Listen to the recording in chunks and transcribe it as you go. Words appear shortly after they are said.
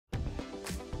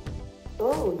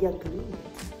Oh, you're good.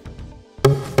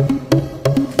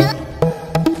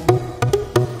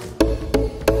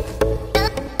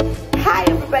 Hi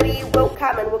everybody,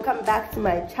 welcome back to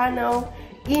my channel.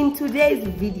 In today's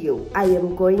video, I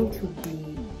am going to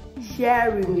be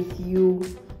sharing with you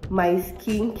my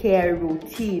skincare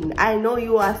routine. I know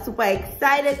you are super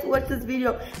excited to watch this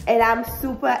video, and I'm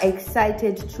super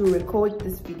excited to record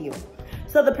this video.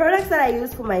 So the products that I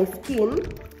use for my skin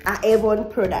are Avon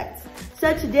products.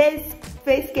 So today's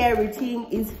face care routine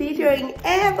is featuring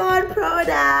Avon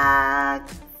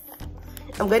products.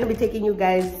 I'm going to be taking you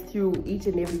guys through each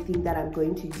and everything that I'm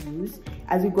going to use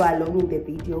as we go along in the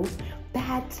video.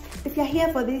 But if you're here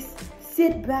for this,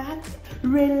 sit back,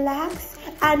 relax,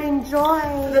 and enjoy.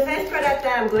 The first product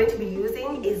that I'm going to be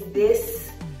using is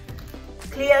this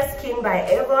Clear Skin by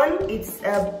Avon. It's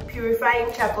a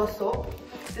purifying charcoal soap.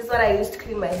 This is what I use to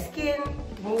clean my skin,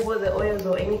 remove all the oils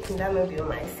or anything that may be on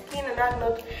my skin. And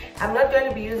I'm not going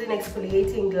to be using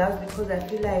exfoliating gloves because I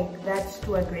feel like that's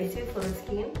too aggressive for the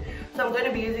skin. So I'm going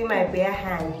to be using my bare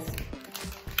hands.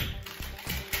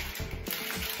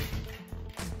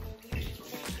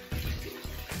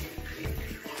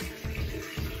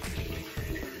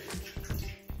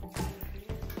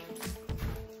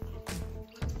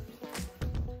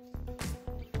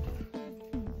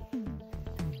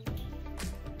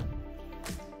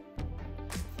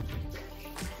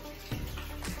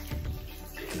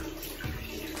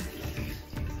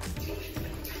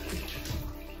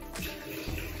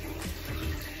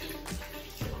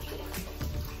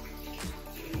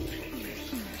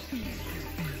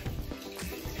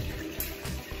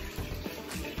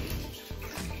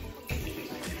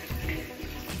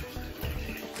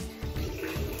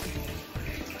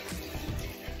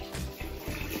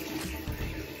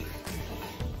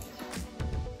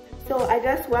 So I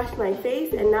just washed my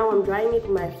face and now I'm drying it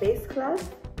in my face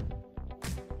cloth.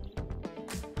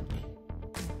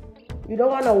 You don't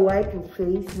want to wipe your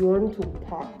face, you want to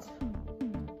pat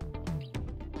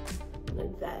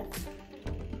like that.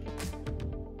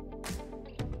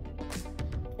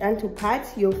 And to pat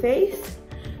your face.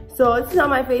 So this is how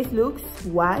my face looks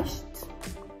washed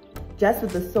just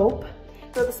with the soap.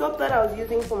 So the soap that I was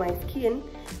using for my skin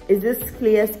is this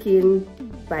Clear Skin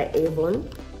by Avon.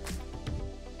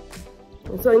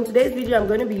 So in today's video, I'm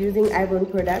going to be using Avon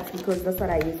products because that's what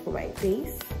I use for my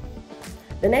face.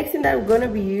 The next thing that I'm going to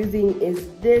be using is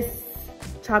this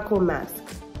charcoal mask.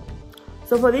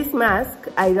 So for this mask,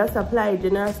 I just apply a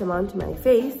generous amount to my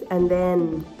face, and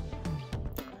then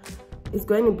it's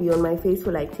going to be on my face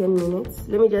for like 10 minutes.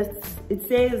 It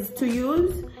says to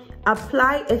use,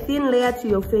 apply a thin layer to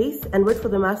your face and wait for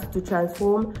the mask to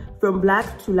transform from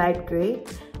black to light gray.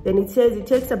 Then it says it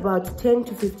takes about 10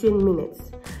 to 15 minutes.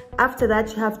 After that,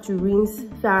 you have to rinse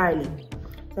thoroughly.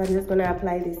 So I'm just going to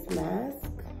apply this mask.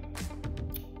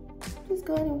 Just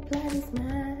going to apply this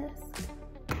mask.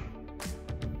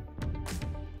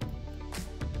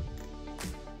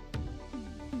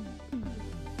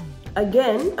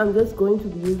 Again, I'm just going to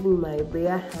be using my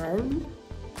bare hand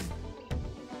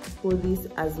for this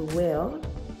as well.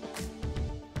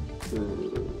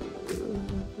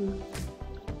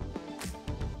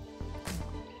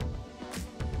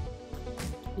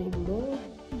 Maybe more.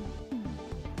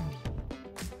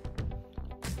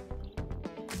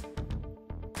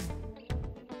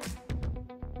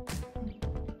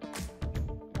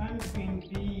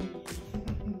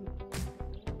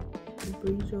 The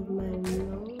bridge of my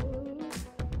nose.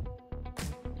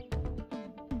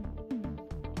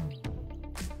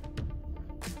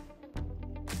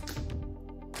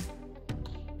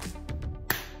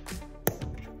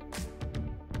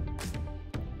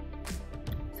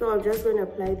 So I'm just going to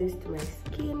apply this to my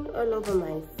skin, all over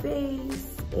my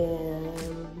face,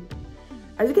 and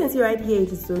as you can see right here, it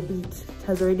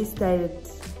has already started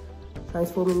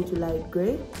transforming to light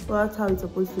gray. Well, that's how it's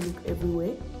supposed to look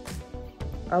everywhere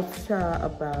after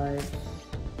about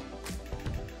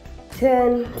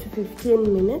 10 to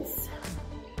 15 minutes.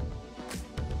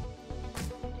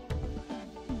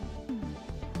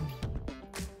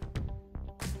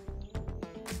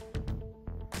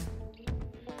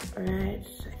 Alright,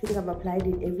 I think I've applied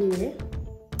it everywhere.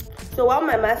 So while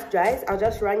my mask dries, I'll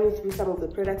just run you through some of the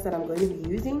products that I'm going to be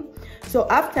using. So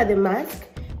after the mask,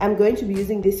 I'm going to be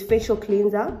using this facial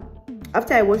cleanser.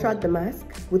 After I wash out the mask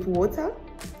with water,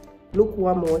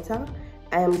 lukewarm water,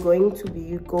 I am going to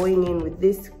be going in with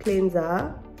this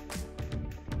cleanser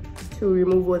to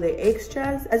remove all the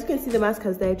extras. As you can see, the mask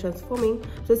has started transforming,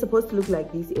 so it's supposed to look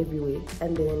like this everywhere,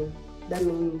 and then that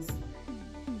means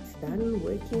it's done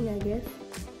working, I guess.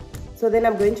 So then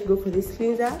I'm going to go for this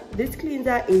cleanser. This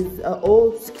cleanser is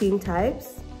all skin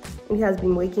types. It has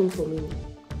been working for me.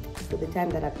 for the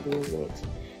time that I've been using it.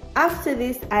 After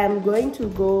this, I am going to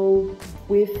go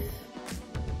with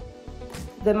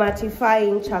the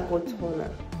mattifying charcoal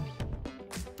toner,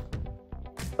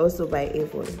 also by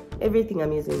Avon. Everything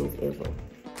I'm using is Avon.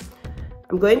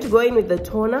 I'm going to go in with the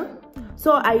toner.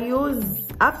 So I use,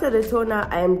 after the toner,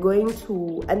 I am going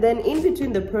to, and then in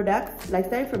between the products, like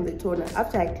starting from the toner,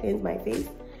 after I cleanse my face,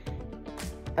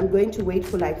 I'm going to wait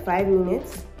for like 5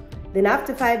 minutes. Then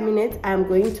after 5 minutes, I'm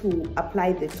going to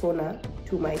apply the toner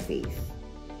to my face.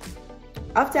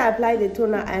 After I apply the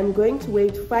toner, I'm going to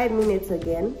wait 5 minutes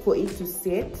again for it to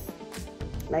set,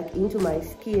 like into my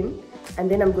skin. And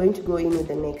then I'm going to go in with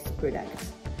the next product,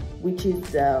 which is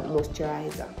the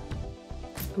moisturizer.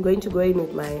 I'm going to go in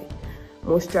with my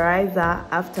moisturizer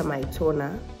after my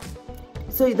toner.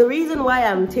 So the reason why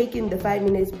I'm taking the 5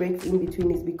 minutes breaks in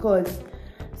between is because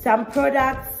some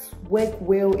products work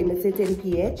well in a certain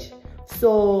pH.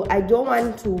 So I don't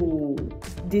want to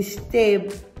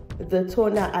disturb the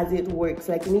toner as it works.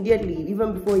 Like immediately,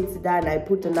 even before it's done, I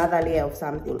put another layer of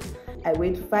something. I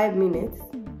wait 5 minutes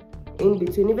in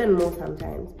between, even more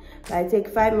sometimes. But I take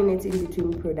 5 minutes in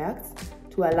between products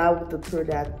to allow the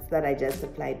products that I just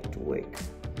applied to work.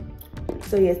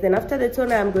 So yes, then after the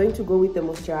toner, I'm going to go with the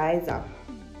moisturizer.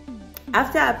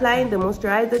 After applying the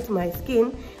moisturizer to my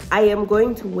skin, I am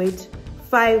going to wait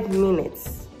 5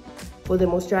 minutes for the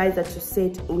moisturizer to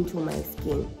set into my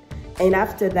skin. And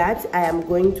after that, I am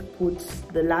going to put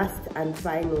the last and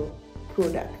final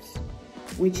product,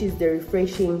 which is the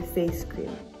refreshing face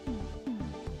cream.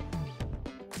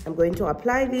 I'm going to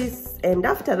apply this, and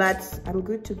after that, I'm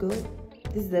good to go.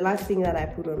 This is the last thing that I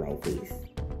put on my face.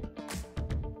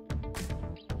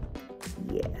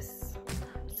 Yes.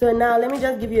 So now let me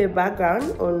just give you a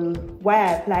background on why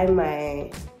I apply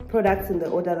my products in the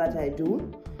order that I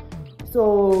do.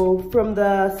 So from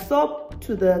the soap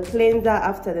to the cleanser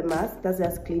after the mask, that's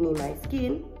just cleaning my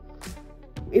skin.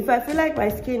 If I feel like my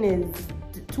skin is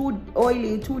too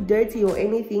oily, too dirty or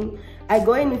anything, I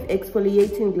go in with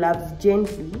exfoliating gloves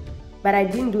gently. But I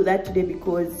didn't do that today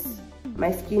because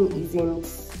my skin isn't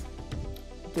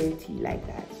dirty like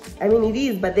that. I mean it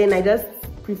is, but then I just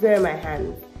prefer my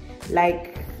hands.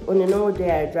 Like on a normal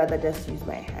day, I'd rather just use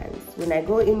my hands. When I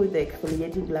go in with the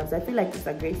exfoliating gloves, I feel like it's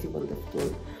aggressive on the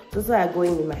skin. So that's why I go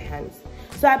in with my hands.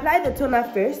 So I apply the toner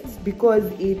first because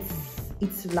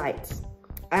it's light.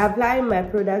 I apply my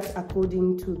products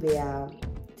according to their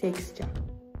texture.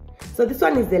 So this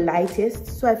one is the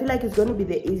lightest, so I feel like it's going to be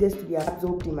the easiest to be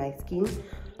absorbed in my skin.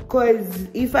 Because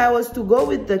if I was to go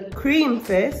with the cream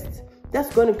first,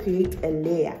 that's going to create a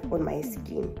layer on my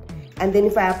skin. And then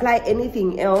if I apply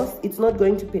anything else, it's not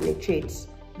going to penetrate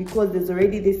because there's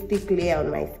already this thick layer on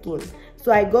my skin.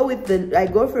 So I go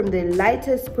from the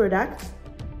lightest product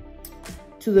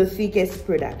to the thickest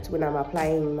product when I'm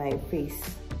applying my face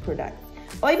product,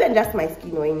 or even just my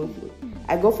skin or anything.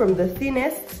 I go from the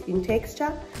thinnest in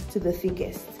texture to the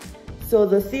thickest. So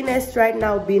the thinnest right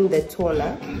now being the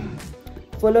toner,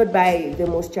 followed by the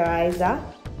moisturizer,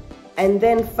 and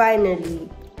then finally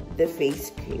the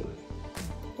face cream.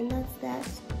 And that's that.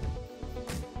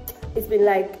 It's been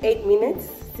like 8 minutes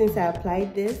since I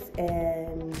applied this,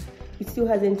 and it still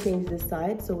hasn't changed the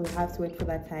side, so we'll have to wait for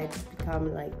that side to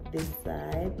become like this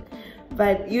side.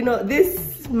 But you know,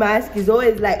 this mask is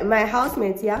always like, my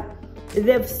housemates, yeah,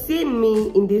 they've seen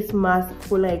me in this mask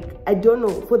for like, I don't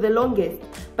know, for the longest.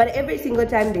 But every single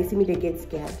time they see me, they get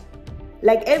scared.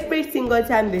 Like every single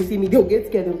time they see me, they'll get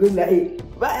scared and be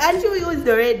like, but aren't you used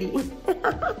already?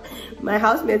 My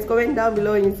housemates, comment down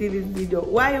below when you see this video.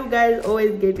 Why are you guys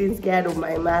always getting scared of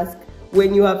my mask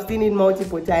when you have seen it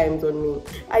multiple times on me?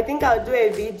 I think I'll do a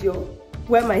video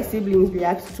where my siblings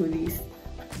react to this.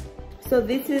 So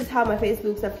this is how my face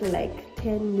looks after like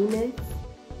 10 minutes.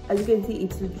 As you can see,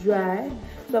 it's dry.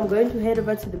 So I'm going to head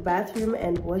over to the bathroom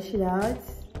and wash it out.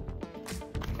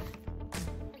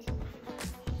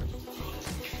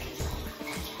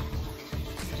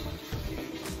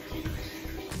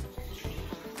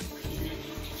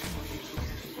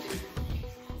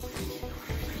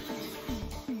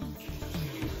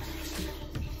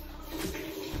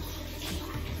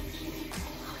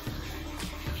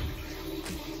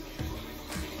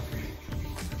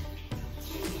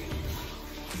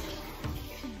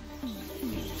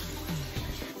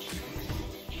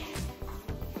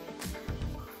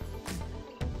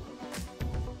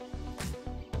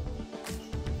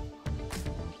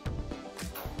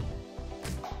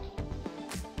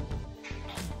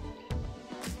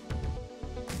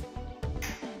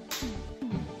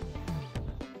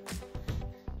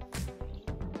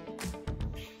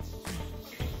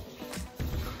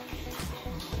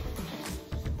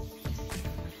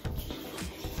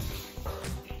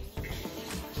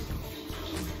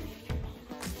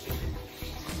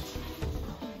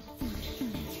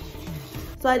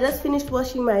 So I just finished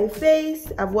washing my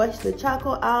face. I've washed the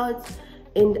charcoal out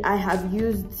and I have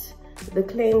used the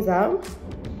cleanser.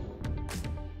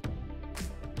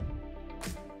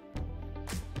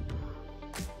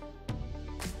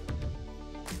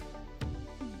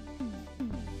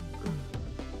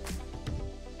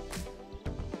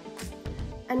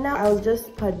 And now I'll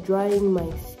just start drying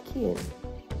my skin.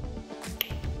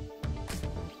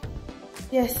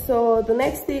 Yes, so the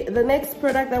next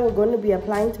product that we're going to be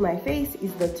applying to my face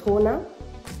is the toner.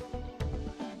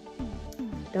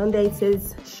 Down there it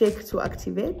says shake to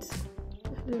activate.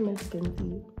 I don't know if you can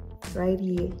see right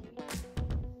here.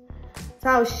 So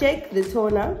I'll shake the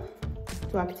toner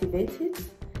to activate it.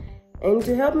 And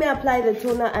to help me apply the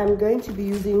toner, I'm going to be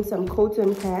using some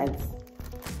cotton pads.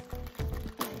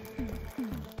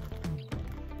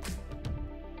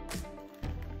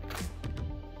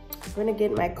 I'm going to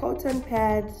get my cotton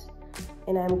pads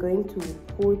and I'm going to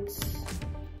put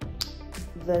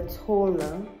the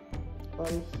toner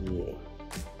on here.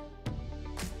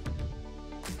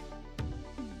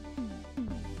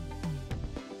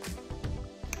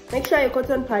 Make sure your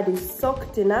cotton pad is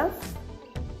soaked enough.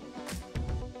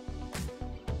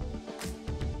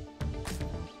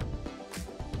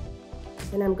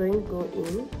 And I'm going to go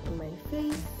in on my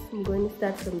face. I'm going to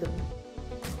start from the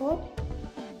top,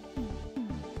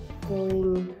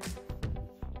 going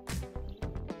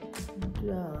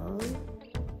down.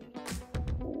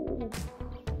 Ooh.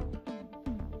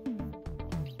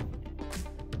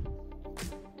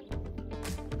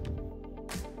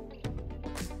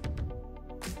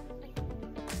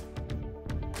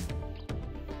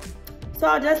 So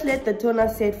I'll just let the toner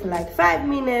set for like 5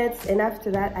 minutes, and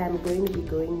after that I'm going to be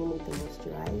going in with the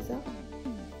moisturizer.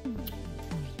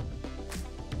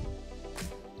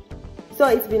 So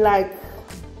it's been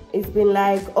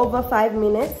like over 5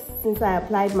 minutes since I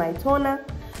applied my toner.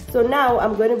 So now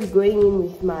I'm going to be going in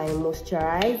with my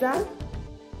moisturizer.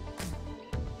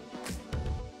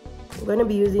 I'm going to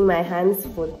be using my hands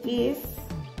for this.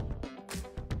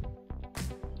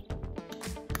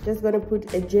 Just going to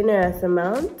put a generous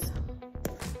amount.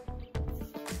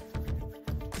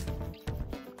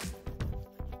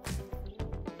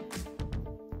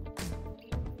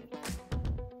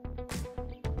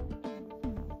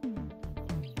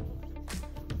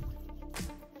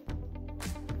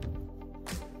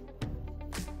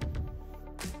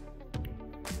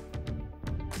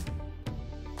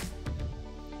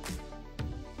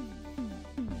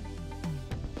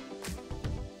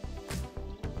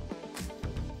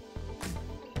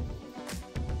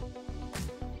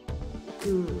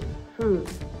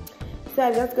 So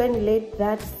I'm just going to let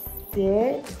that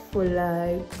sit for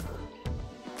like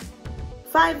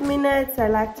 5 minutes, I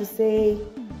like to say,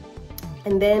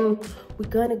 and then we're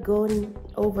gonna go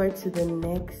over to the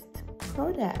next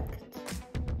product.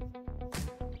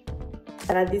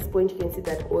 And at this point you can see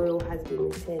that oil has been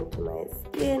returned to my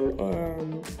skin,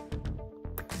 and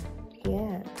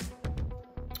yeah,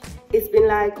 it's been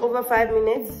like over 5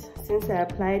 minutes since I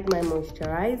applied my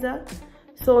moisturizer.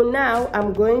 So now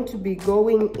I'm going to be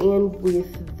going in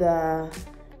with the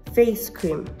face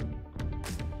cream.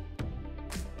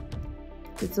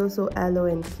 It's also aloe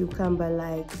and cucumber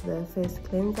like the face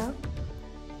cleanser.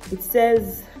 It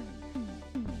says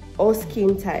all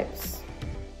skin types.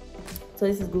 So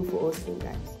this is good for all skin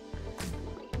types.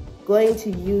 Going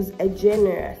to use a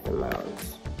generous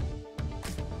amount.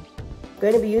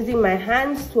 Going to be using my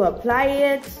hands to apply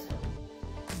it.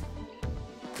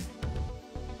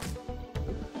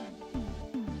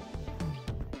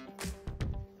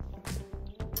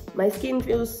 My skin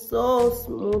feels so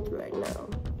smooth right now.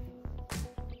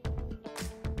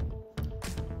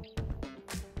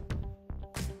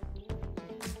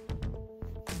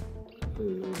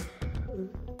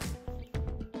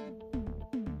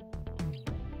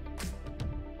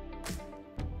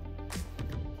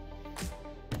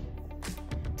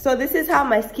 So this is how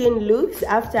my skin looks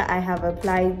after I have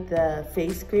applied the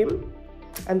face cream.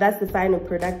 And that's the final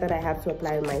product that I have to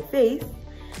apply on my face.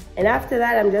 And after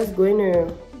that, I'm just going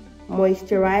to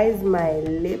moisturize my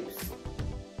lips.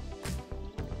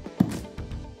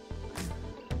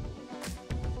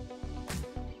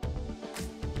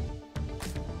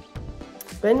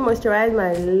 Going to moisturize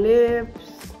my lips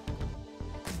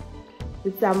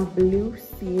with some Blue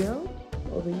Seal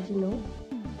Original.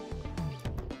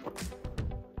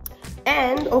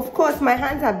 And of course, my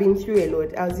hands have been through a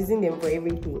lot. I was using them for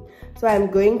everything. So I'm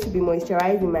going to be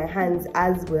moisturizing my hands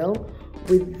as well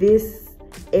with this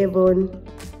Avon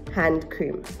hand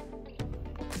cream.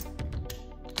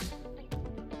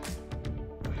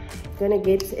 Gonna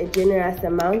get a generous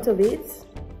amount of it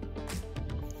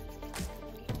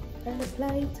and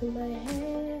apply it to my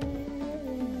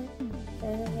hands.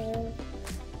 hair,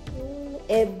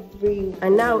 everywhere.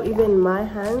 And now even my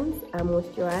hands are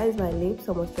moisturized, my lips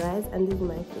are moisturized, and this is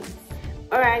my face.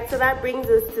 Alright, so that brings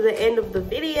us to the end of the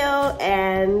video,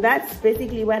 and that's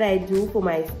basically what I do for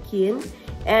my skin.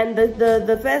 And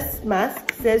the first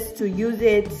mask says to use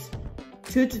it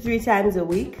 2 to 3 times a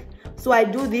week. So I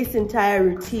do this entire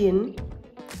routine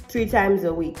 3 times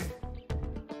a week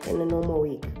in a normal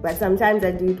week. But sometimes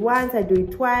I do it once, I do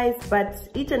it twice, but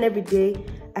each and every day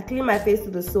I clean my face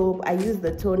with the soap, I use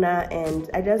the toner, and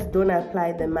I just don't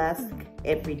apply the mask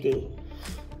every day.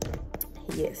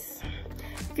 Yes.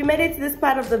 If you made it to this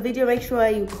part of the video, make sure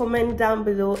you comment down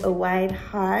below a wide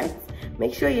heart.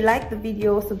 Make sure you like the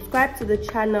video, subscribe to the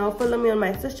channel, follow me on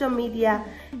my social media,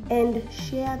 and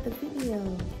share the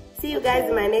video. See you guys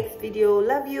in my next video.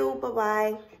 Love you.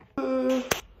 Bye-bye.